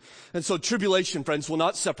me. And so tribulation, friends, will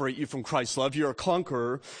not separate you from Christ's love. You're a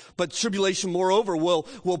conqueror. But tribulation, moreover, will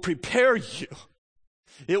prepare you.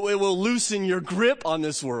 It will loosen your grip on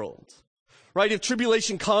this world. Right? If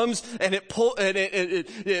tribulation comes and it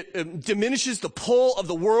diminishes the pull of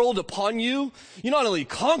the world upon you, you not only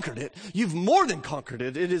conquered it, you've more than conquered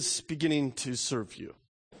it. It is beginning to serve you.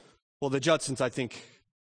 Well, the Judsons, I think,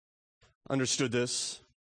 understood this.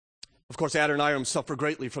 Of course, Adoniram suffered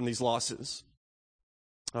greatly from these losses.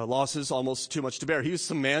 Losses almost too much to bear. He was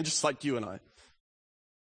some man just like you and I.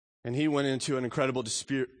 And he went into an incredible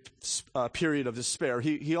period of despair.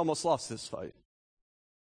 He almost lost this fight.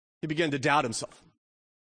 He began to doubt himself.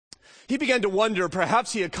 He began to wonder,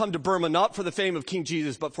 perhaps he had come to Burma not for the fame of King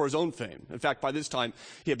Jesus, but for his own fame. In fact, by this time,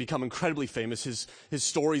 he had become incredibly famous. His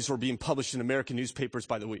stories were being published in American newspapers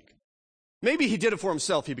by the week. Maybe he did it for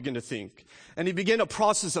himself, he began to think. And he began a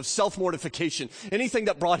process of self-mortification. Anything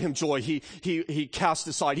that brought him joy, he cast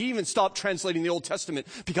aside. He even stopped translating the Old Testament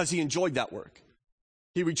because he enjoyed that work.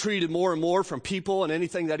 He retreated more and more from people and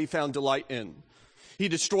anything that he found delight in. He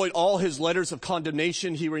destroyed all his letters of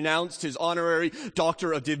condemnation. He renounced his honorary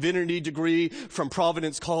Doctor of Divinity degree from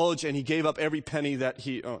Providence College, and he gave up every penny that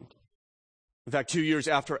he owned. In fact, 2 years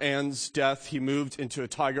after Anne's death, he moved into a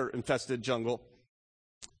tiger-infested jungle,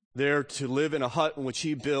 there to live in a hut in which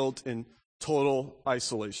he built in total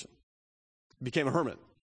isolation. He became a hermit.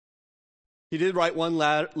 He did write one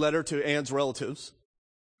letter to Anne's relatives,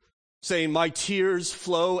 saying, my tears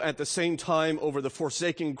flow at the same time over the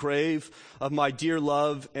forsaken grave of my dear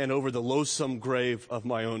love and over the loathsome grave of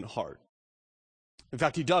my own heart. In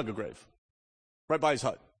fact, he dug a grave right by his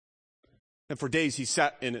hut. And for days he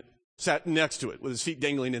sat in it, sat next to it with his feet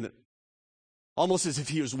dangling in it. Almost as if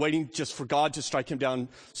he was waiting just for God to strike him down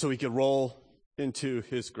so he could roll into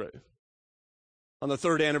his grave. On the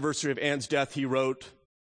 3rd anniversary of Anne's death, he wrote,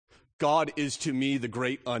 God is to me the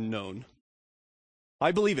great unknown.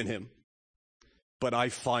 I believe in him, but I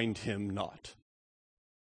find him not.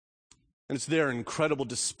 And it's their incredible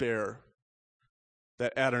despair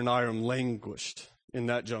that Adoniram languished in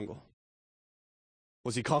that jungle.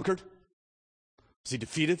 Was he conquered? Was he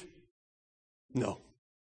defeated? No.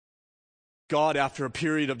 God, after a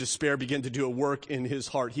period of despair, began to do a work in his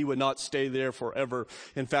heart. He would not stay there forever.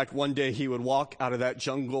 In fact, one day he would walk out of that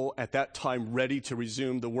jungle at that time ready to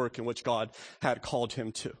resume the work in which God had called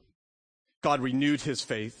him to. God renewed his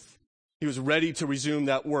faith. He was ready to resume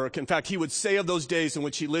that work. In fact, he would say of those days in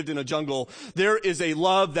which he lived in a jungle, there is a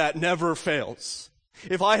love that never fails.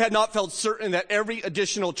 If I had not felt certain that every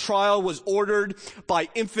additional trial was ordered by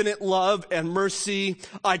infinite love and mercy,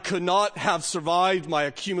 I could not have survived my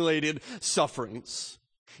accumulated sufferings.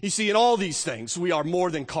 You see, in all these things, we are more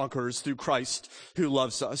than conquerors through Christ who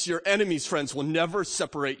loves us. Your enemies, friends, will never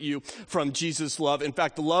separate you from Jesus' love. In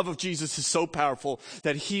fact, the love of Jesus is so powerful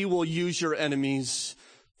that he will use your enemies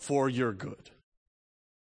for your good.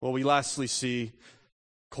 Well, we lastly see,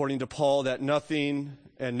 according to Paul, that nothing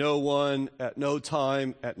and no one at no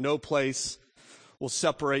time, at no place will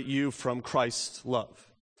separate you from Christ's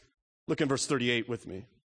love. Look in verse 38 with me.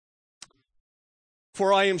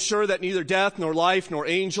 For I am sure that neither death, nor life, nor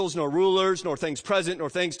angels, nor rulers, nor things present, nor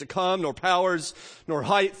things to come, nor powers, nor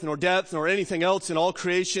height, nor depth, nor anything else in all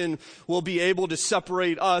creation will be able to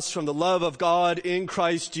separate us from the love of God in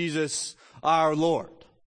Christ Jesus our Lord.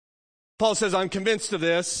 Paul says, I'm convinced of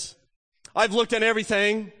this. I've looked at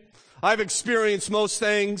everything. I've experienced most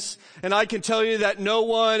things, and I can tell you that no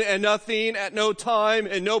one and nothing at no time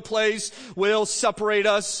and no place will separate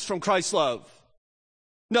us from Christ's love.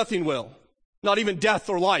 Nothing will. Not even death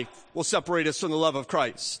or life will separate us from the love of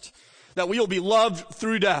Christ. That we will be loved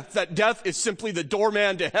through death. That death is simply the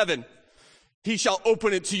doorman to heaven. He shall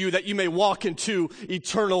open it to you that you may walk into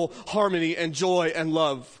eternal harmony and joy and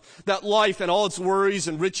love. That life and all its worries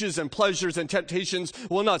and riches and pleasures and temptations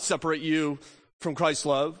will not separate you from Christ's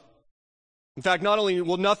love. In fact, not only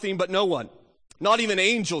will nothing but no one, not even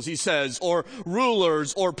angels, he says, or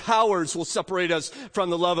rulers or powers will separate us from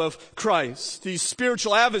the love of Christ. These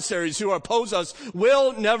spiritual adversaries who oppose us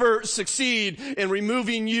will never succeed in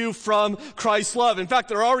removing you from Christ's love. In fact,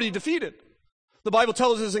 they're already defeated. The Bible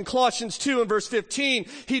tells us in Colossians 2 and verse 15,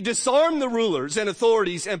 he disarmed the rulers and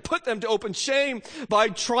authorities and put them to open shame by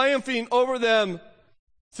triumphing over them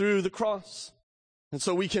through the cross. And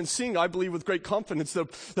so we can sing, I believe, with great confidence,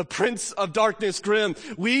 the Prince of Darkness grim.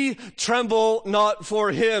 We tremble not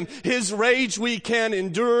for him. His rage we can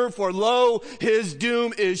endure, for lo, his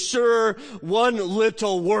doom is sure. One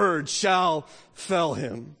little word shall fell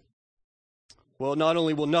him. Well, not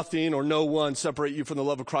only will nothing or no one separate you from the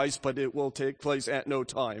love of Christ, but it will take place at no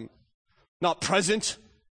time. Not present,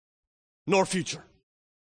 nor future.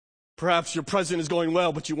 Perhaps your present is going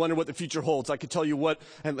well, but you wonder what the future holds. I could tell you what,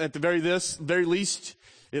 and at the very least,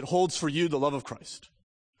 it holds for you the love of Christ.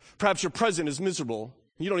 Perhaps your present is miserable.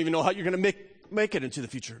 You don't even know how you're going to make it into the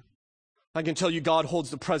future. I can tell you God holds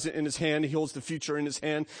the present in his hand. He holds the future in his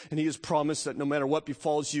hand. And he has promised that no matter what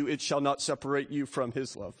befalls you, it shall not separate you from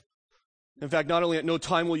his love. In fact, not only at no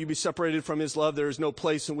time will you be separated from his love, there is no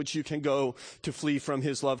place in which you can go to flee from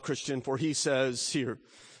his love, Christian. For he says here,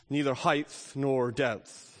 neither height nor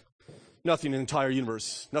depth, nothing in the entire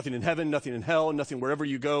universe, nothing in heaven, nothing in hell, nothing wherever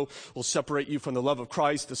you go will separate you from the love of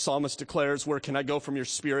Christ. The psalmist declares, where can I go from your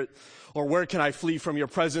spirit? Or where can I flee from your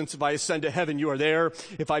presence? If I ascend to heaven, you are there.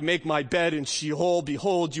 If I make my bed in Sheol,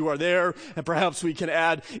 behold, you are there. And perhaps we can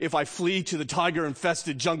add, if I flee to the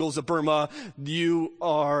tiger-infested jungles of Burma, you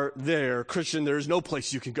are there. Christian, there is no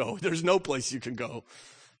place you can go. There's no place you can go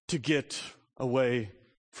to get away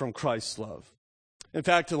from Christ's love. In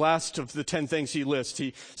fact, the last of the 10 things he lists,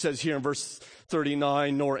 he says here in verse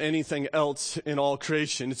 39, nor anything else in all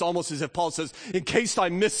creation. It's almost as if Paul says, in case I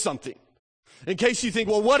miss something, in case you think,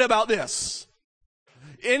 well, what about this?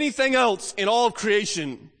 Anything else in all of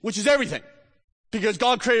creation, which is everything, because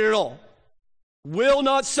God created it all, will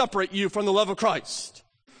not separate you from the love of Christ.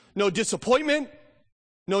 No disappointment,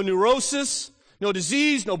 no neurosis, no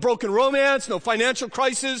disease, no broken romance, no financial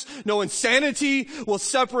crisis, no insanity will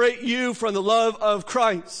separate you from the love of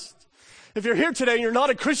Christ. If you're here today and you're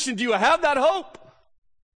not a Christian, do you have that hope?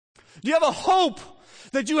 Do you have a hope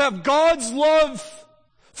that you have God's love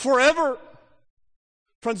forever?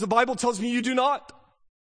 Friends, the Bible tells me you do not.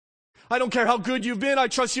 I don't care how good you've been. I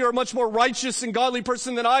trust you're a much more righteous and godly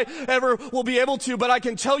person than I ever will be able to. But I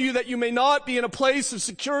can tell you that you may not be in a place of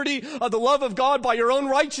security of the love of God by your own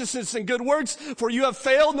righteousness and good works, for you have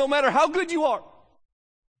failed no matter how good you are.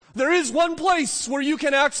 There is one place where you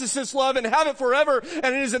can access this love and have it forever,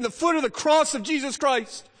 and it is in the foot of the cross of Jesus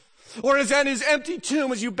Christ. Or it is at his empty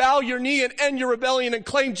tomb as you bow your knee and end your rebellion and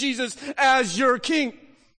claim Jesus as your King.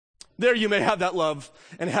 There you may have that love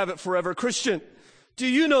and have it forever. Christian, do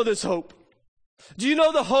you know this hope? Do you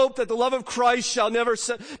know the hope that the love of Christ shall never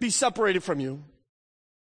be separated from you?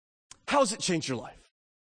 How has it changed your life?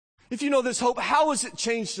 If you know this hope, how has it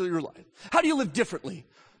changed your life? How do you live differently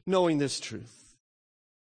knowing this truth?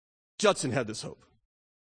 Judson had this hope.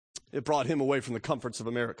 It brought him away from the comforts of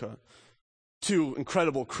America to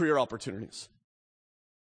incredible career opportunities,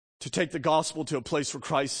 to take the gospel to a place where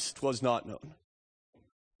Christ was not known.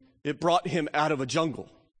 It brought him out of a jungle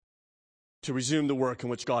to resume the work in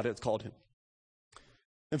which God had called him.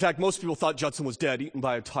 In fact, most people thought Judson was dead, eaten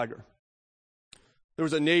by a tiger. There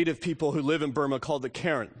was a native people who live in Burma called the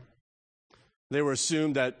Karen. They were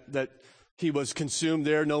assumed that he was consumed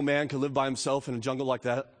there. No man could live by himself in a jungle like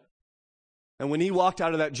that. And when he walked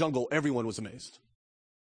out of that jungle, everyone was amazed.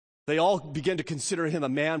 They all began to consider him a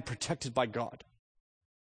man protected by God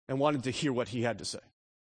and wanted to hear what he had to say.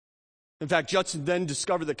 In fact, Judson then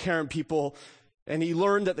discovered the Karen people, and he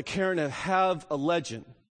learned that the Karen have a legend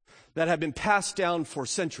that had been passed down for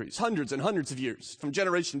centuries, hundreds and hundreds of years, from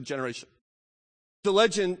generation to generation. The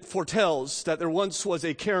legend foretells that there once was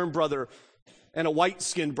a Karen brother and a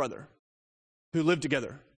white-skinned brother who lived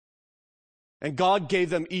together. And God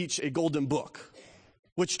gave them each a golden book,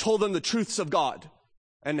 which told them the truths of God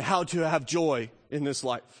and how to have joy in this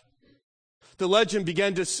life. The legend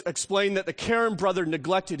began to explain that the Karen brother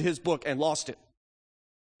neglected his book and lost it.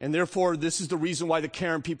 And therefore, this is the reason why the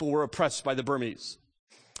Karen people were oppressed by the Burmese.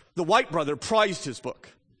 The white brother prized his book,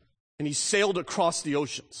 and he sailed across the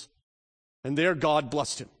oceans. And there God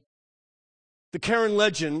blessed him. The Karen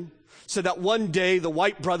legend said that one day the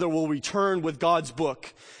white brother will return with God's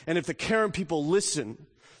book. And if the Karen people listen,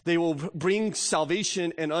 they will bring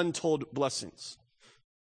salvation and untold blessings.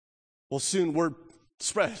 Well, soon word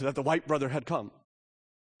spread that the white brother had come.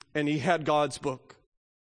 And he had God's book.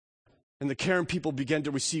 And the Karen people began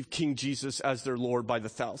to receive King Jesus as their Lord by the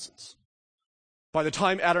thousands. By the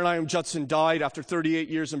time Adoniram Judson died, after 38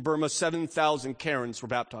 years in Burma, 7,000 Karens were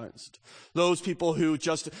baptized. Those people who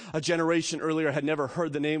just a generation earlier had never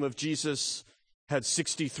heard the name of Jesus had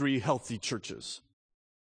 63 healthy churches.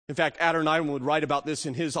 In fact, Adoniram would write about this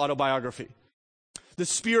in his autobiography. The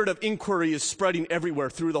spirit of inquiry is spreading everywhere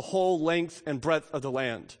through the whole length and breadth of the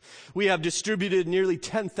land. We have distributed nearly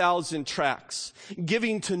 10,000 tracts,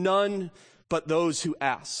 giving to none but those who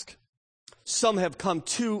ask. Some have come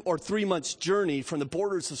 2 or 3 months' journey from the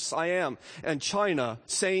borders of Siam and China,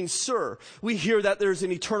 saying, "Sir, we hear that there's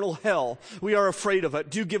an eternal hell. We are afraid of it.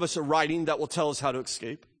 Do give us a writing that will tell us how to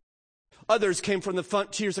escape." Others came from the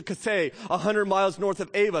frontiers of Cathay, 100 miles north of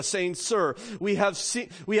Ava, saying, "Sir, we have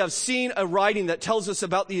seen a writing that tells us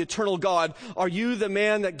about the eternal God. Are you the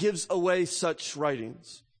man that gives away such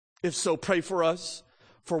writings? If so, pray for us,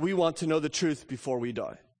 for we want to know the truth before we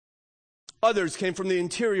die." Others came from the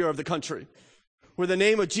interior of the country, where the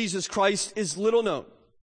name of Jesus Christ is little known,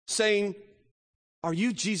 saying, "Are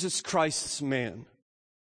you Jesus Christ's man?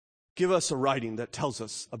 Give us a writing that tells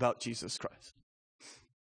us about Jesus Christ."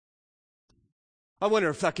 I wonder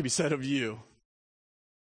if that could be said of you.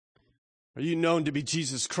 Are you known to be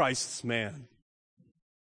Jesus Christ's man?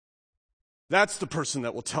 That's the person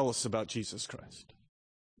that will tell us about Jesus Christ.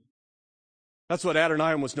 That's what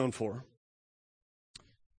Adoniram was known for.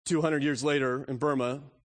 200 years later in Burma,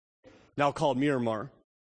 now called Myanmar,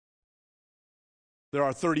 there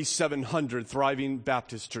are 3,700 thriving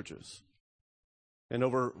Baptist churches and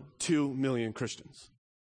over 2 million Christians,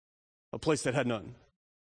 a place that had none.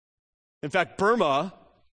 In fact, Burma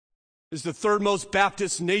is the third most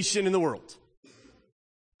Baptist nation in the world,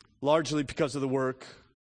 largely because of the work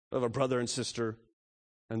of a brother and sister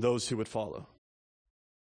and those who would follow.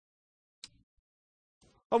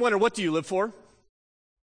 I wonder, what do you live for?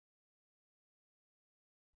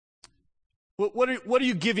 What are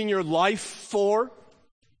you giving your life for?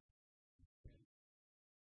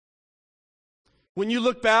 When you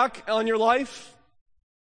look back on your life,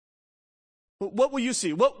 what will you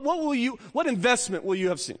see? What investment will you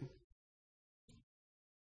have seen?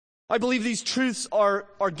 I believe these truths are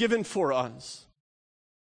given for us,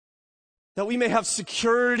 that we may have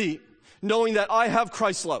security, knowing that I have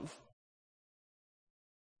Christ's love.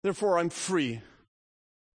 Therefore, I'm free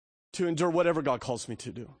to endure whatever God calls me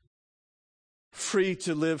to do. Free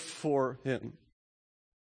to live for Him.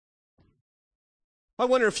 I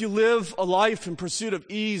wonder if you live a life in pursuit of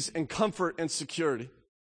ease and comfort and security.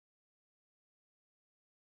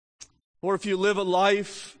 Or if you live a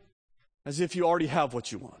life as if you already have what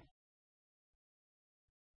you want.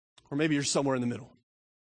 Or maybe you're somewhere in the middle,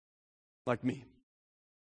 like me.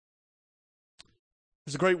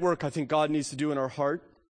 There's a great work I think God needs to do in our heart.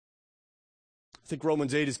 I think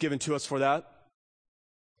Romans 8 is given to us for that.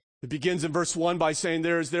 It begins in verse 1 by saying,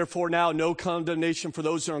 "There is therefore now no condemnation for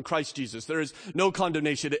those who are in Christ Jesus." There is no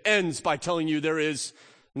condemnation. It ends by telling you there is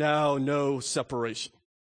now no separation.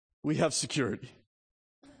 We have security.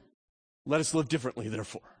 Let us live differently,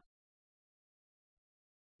 therefore.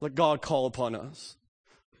 Let God call upon us.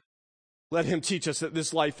 Let Him teach us that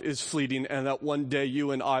this life is fleeting and that one day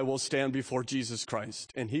you and I will stand before Jesus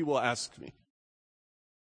Christ and He will ask me,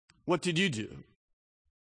 "What did you do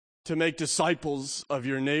to make disciples of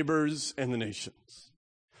your neighbors and the nations?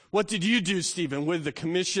 What did you do, Stephen, with the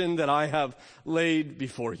commission that I have laid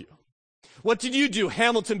before you? What did you do,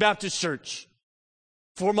 Hamilton Baptist Church,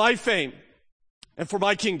 for my fame and for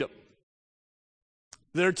my kingdom?"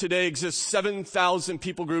 There today exists 7,000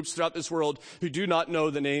 people groups throughout this world who do not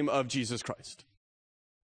know the name of Jesus Christ.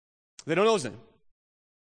 They don't know His name.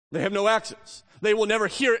 They have no access. They will never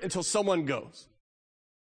hear it until someone goes.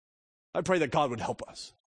 I pray that God would help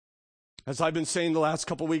us. As I've been saying the last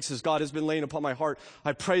couple of weeks, as God has been laying upon my heart,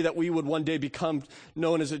 I pray that we would one day become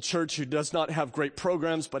known as a church who does not have great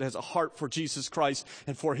programs, but has a heart for Jesus Christ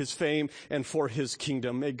and for his fame and for his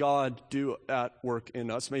kingdom. May God do that work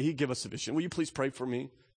in us. May he give us a vision. Will you please pray for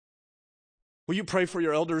me? Will you pray for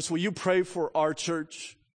your elders? Will you pray for our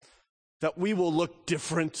church that we will look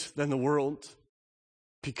different than the world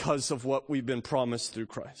because of what we've been promised through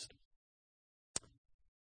Christ?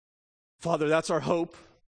 Father, that's our hope.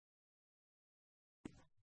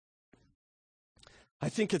 I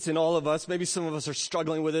think it's in all of us. Maybe some of us are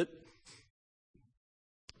struggling with it.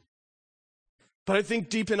 But I think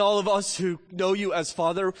deep in all of us who know you as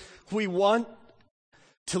Father, we want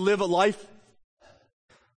to live a life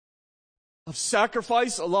of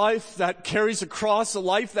sacrifice, a life that carries a cross, a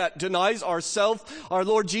life that denies ourselves. Our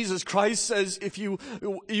Lord Jesus Christ says, if you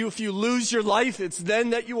lose your life, it's then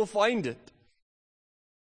that you will find it.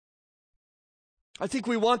 I think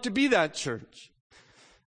we want to be that church.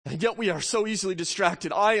 And yet we are so easily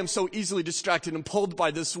distracted. I am so easily distracted and pulled by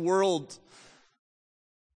this world.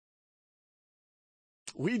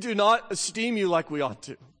 We do not esteem you like we ought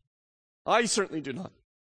to. I certainly do not.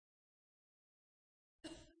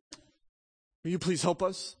 Will you please help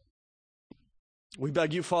us? We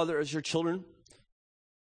beg you, Father, as your children.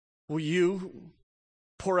 Will you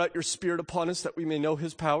pour out your Spirit upon us that we may know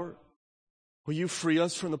his power? Will you free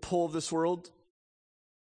us from the pull of this world,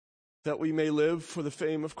 that we may live for the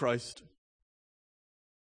fame of Christ?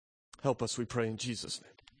 Help us, we pray in Jesus'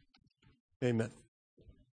 name. Amen.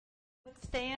 Stand.